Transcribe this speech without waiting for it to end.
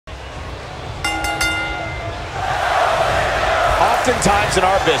Oftentimes in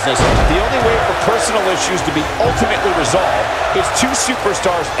our business, the only way for personal issues to be ultimately resolved is two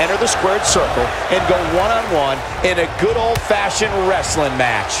superstars enter the squared circle and go one-on-one in a good old-fashioned wrestling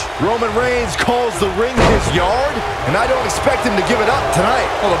match. Roman Reigns calls the ring his yard, and I don't expect him to give it up tonight.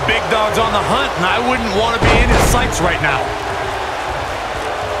 Well, the big dog's on the hunt, and I wouldn't want to be in his sights right now.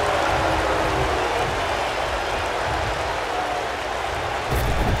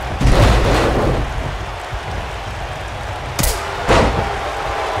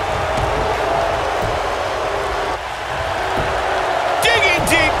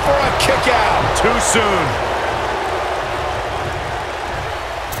 Too soon.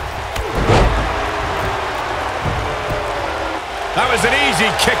 That was an easy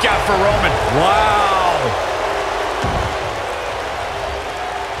kick out for Roman. Wow.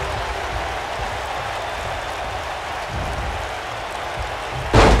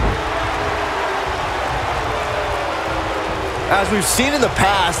 As we've seen in the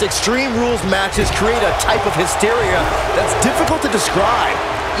past, Extreme Rules matches create a type of hysteria that's difficult to describe.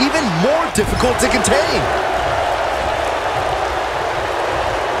 Even more difficult to contain.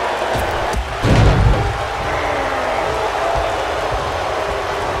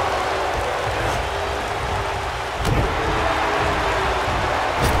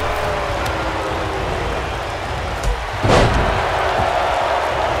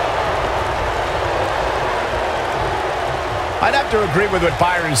 I'd have to agree with what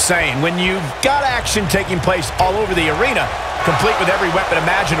Byron's saying. When you've got action taking place all over the arena, complete with every weapon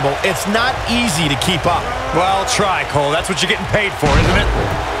imaginable, it's not easy to keep up. Well, try, Cole. That's what you're getting paid for, isn't it?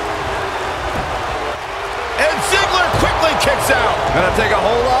 And Ziggler quickly kicks out. Gonna take a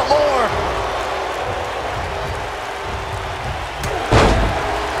whole lot more.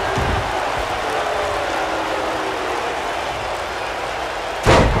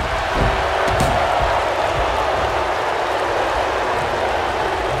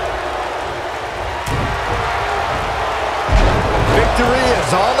 Victory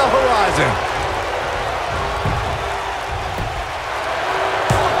is on the horizon.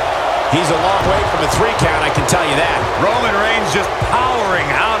 He's a long way from a 3 count, I can tell you that. Roman Reigns just powering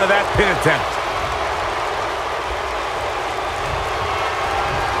out of that pin attempt.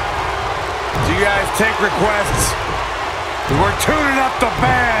 Do you guys take requests? We're tuning up the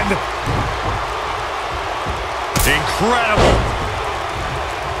band. Incredible.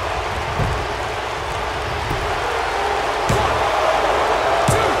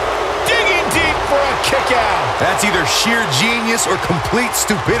 Kick out. That's either sheer genius or complete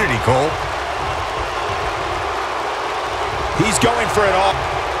stupidity, Cole. He's going for it all.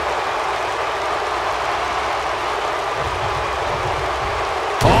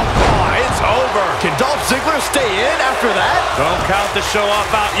 Oh, it's over. Can Dolph Ziggler stay in after that? Don't count the show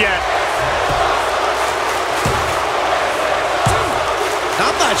off out yet.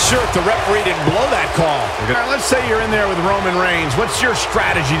 I'm not sure if the referee didn't blow that call. All right, let's say you're in there with Roman Reigns. What's your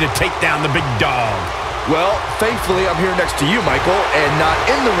strategy to take down the big dog? Well, thankfully, I'm here next to you, Michael, and not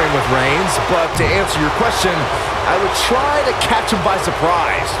in the ring with Reigns. But to answer your question, I would try to catch him by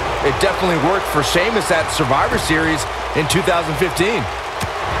surprise. It definitely worked for Sheamus at Survivor Series in 2015.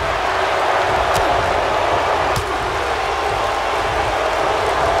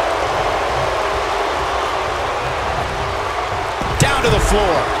 To the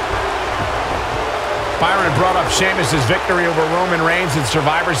floor. Byron brought up Sheamus' victory over Roman Reigns in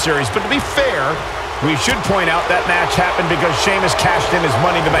Survivor Series, but to be fair, we should point out that match happened because Sheamus cashed in his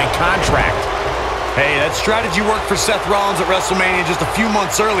Money in the Bank contract. Hey, that strategy worked for Seth Rollins at WrestleMania just a few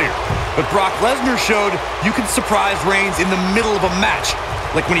months earlier, but Brock Lesnar showed you can surprise Reigns in the middle of a match,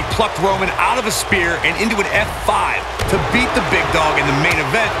 like when he plucked Roman out of a spear and into an F5 to beat the big dog in the main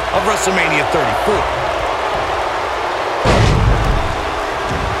event of WrestleMania 34.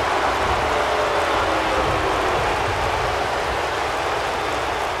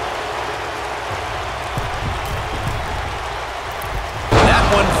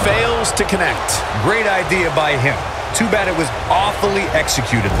 Fails to connect. Great idea by him. Too bad it was awfully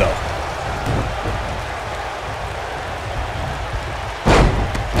executed, though.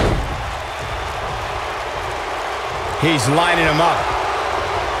 He's lining him up.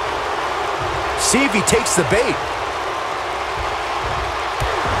 See if he takes the bait.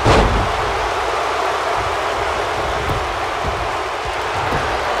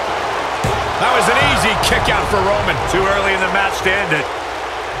 That was an easy kick out for Roman. Too early in the match to end it.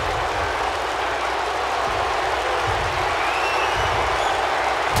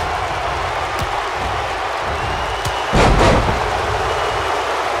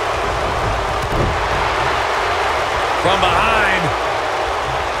 From behind.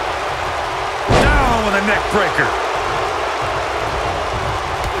 Down with a neck breaker.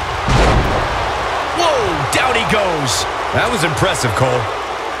 Oh, down he goes. That was impressive, Cole.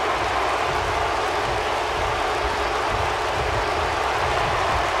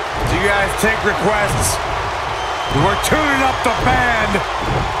 Do you guys take requests? We're tuning up the band.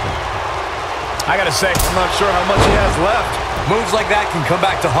 I gotta say, I'm not sure how much he has left. moves like that can come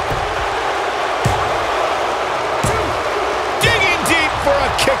back to haunt. Digging deep for a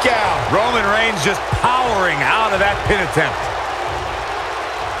kick out. Roman Reigns just powering out of that pin attempt.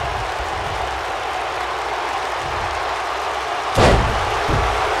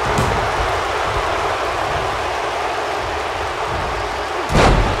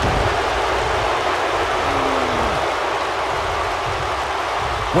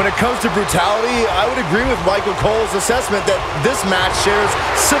 When it comes to brutality, I would agree with Michael Cole's assessment that this match shares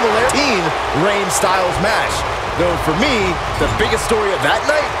similarity Reigns Styles match. Though for me, the biggest story of that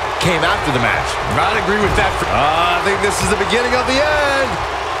night came after the match. I'd agree with that. I think this is the beginning of the end.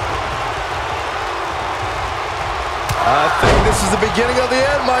 I think this is the beginning of the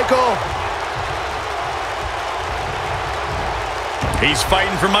end, Michael. He's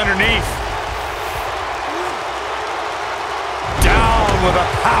fighting from underneath. With a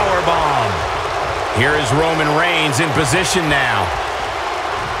power bomb. Here is Roman Reigns in position now.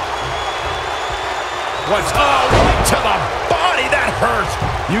 Right to the body. That hurt.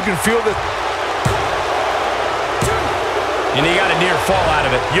 You can feel the... And he got a near fall out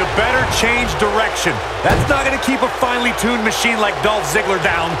of it. You better change direction. That's not going to keep a finely tuned machine like Dolph Ziggler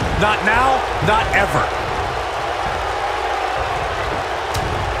down. Not now, not ever.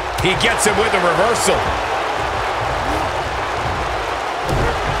 He gets him with a reversal.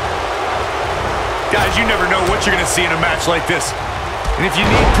 Guys, you never know what you're going to see in a match like this. And if you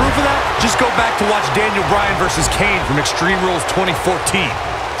need proof of that, just go back to watch Daniel Bryan versus Kane from Extreme Rules 2014.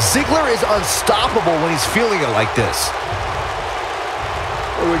 Ziggler is unstoppable when he's feeling it like this.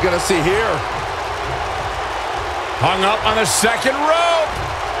 What are we going to see here? Hung up on the second rope.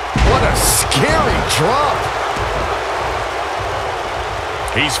 What a scary drop.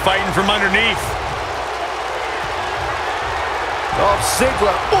 He's fighting from underneath. Dolph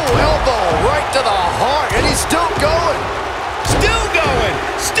Ziggler, elbow right to the heart, and he's still going. Still going.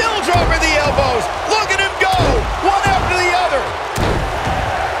 Still dropping the elbows. Look at him go. One after the other.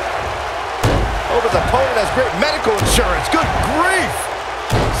 Hope his opponent has great medical insurance. Good grief.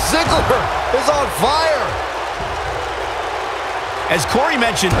 Ziggler is on fire. As Corey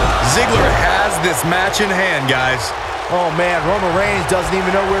mentioned, Ziggler has this match in hand, guys. Oh, man, Roman Reigns doesn't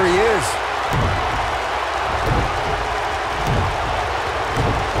even know where he is.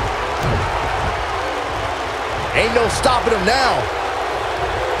 Ain't no stopping him now.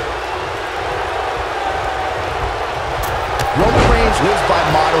 Roman Reigns lives by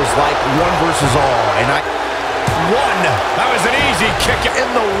mottos like one versus all, and One. That was an easy kick in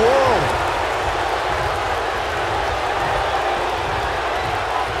the world.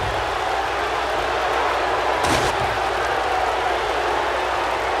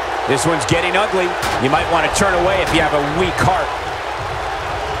 This one's getting ugly. You might want to turn away if you have a weak heart.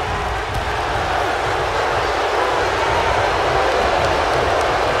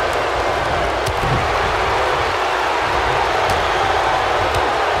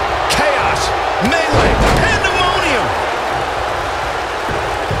 Melee, pandemonium.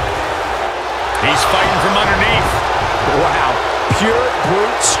 He's fighting from underneath. Wow, pure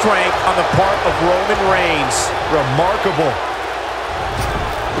brute strength on the part of Roman Reigns. Remarkable.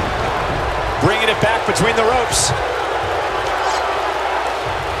 Bringing it back between the ropes.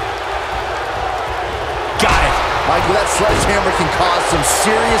 Got it. Michael, that sledgehammer can cause some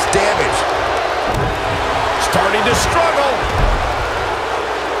serious damage. Starting to struggle.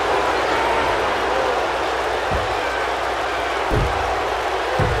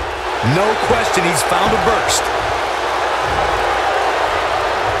 No question, he's found a burst.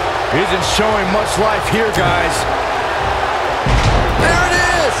 He isn't showing much life here, guys. There it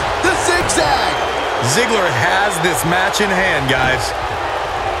is! The zigzag! Ziggler has this match in hand, guys.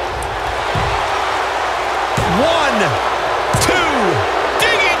 1, 2.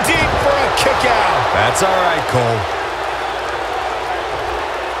 Digging deep for a kick out. That's all right, Cole.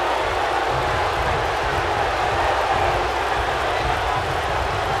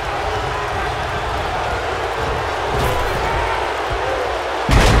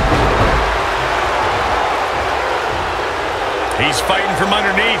 He's fighting from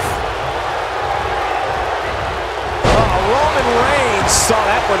underneath. Roman Reigns saw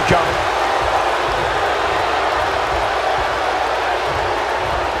that one coming.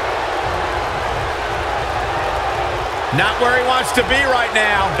 Not where he wants to be right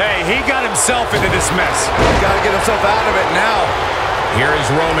now. Hey, he got himself into this mess. He's got to get himself out of it now. Here is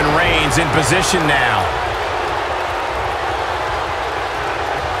Roman Reigns in position now.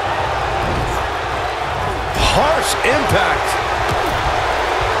 Harsh impact.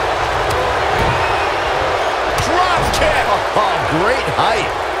 Drop kick. Oh, great height.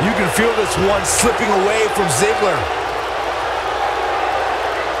 You can feel this one slipping away from Ziggler.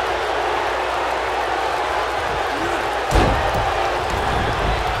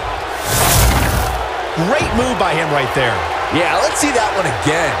 Great move by him right there. Yeah, let's see that one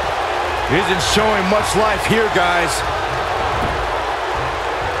again. Isn't showing much life here, guys.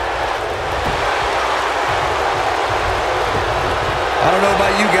 I don't know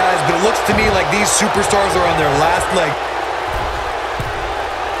about you guys, but it looks to me like these superstars are on their last leg.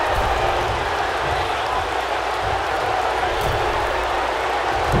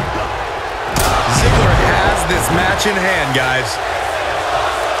 Ziggler has this match in hand, guys.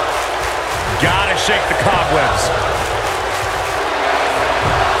 Gotta shake the cobwebs.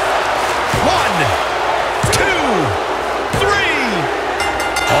 1, 2, 3.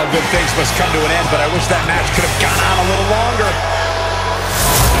 All good things must come to an end, but I wish that match could have gone on a little longer.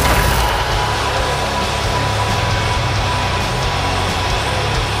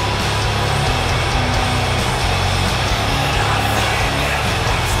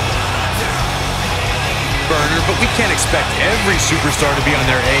 But we can't expect every superstar to be on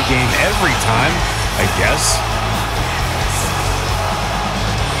their A game every time, I guess.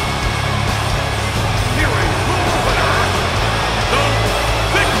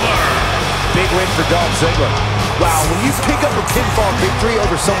 Big win for Dolph Ziggler. Wow, when you pick up a pinfall victory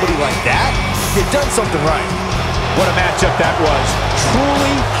over somebody like that, you've done something right. What a matchup that was.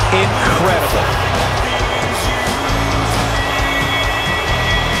 Truly incredible.